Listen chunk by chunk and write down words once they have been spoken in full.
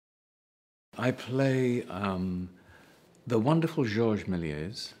I play the wonderful Georges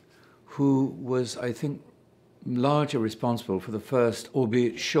Melies, who was, I think, largely responsible for the first,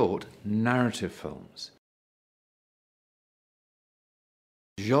 albeit short, narrative films.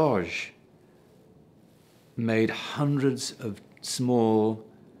 Georges made hundreds of small,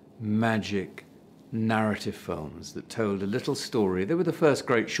 magic narrative films that told a little story. They were the first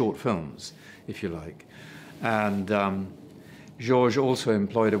great short films, if you like. And Georges also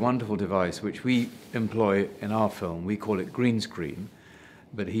employed a wonderful device which we employ in our film. We call it green screen,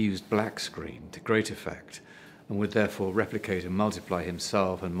 but he used black screen to great effect and would therefore replicate and multiply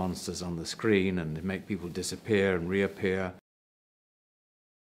himself and monsters on the screen and make people disappear and reappear.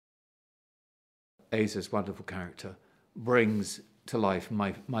 Asa's wonderful character brings to life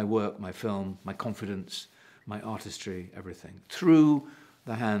my work, my film, my confidence, my artistry, everything, through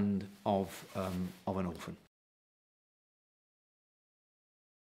the hand of an orphan.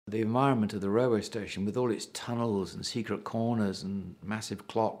 The environment of the railway station, with all its tunnels and secret corners and massive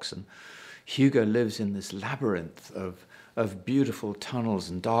clocks, and Hugo lives in this labyrinth of beautiful tunnels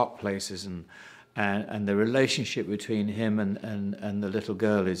and dark places, and the relationship between him and the little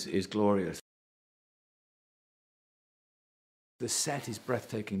girl is glorious. The set is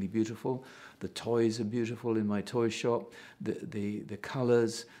breathtakingly beautiful. The toys are beautiful in my toy shop. The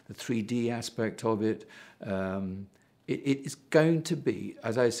colours, the 3D aspect of it. It is going to be,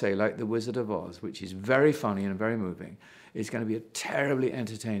 as I say, like The Wizard of Oz, which is very funny and very moving. It's going to be a terribly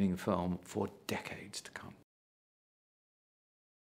entertaining film for decades to come.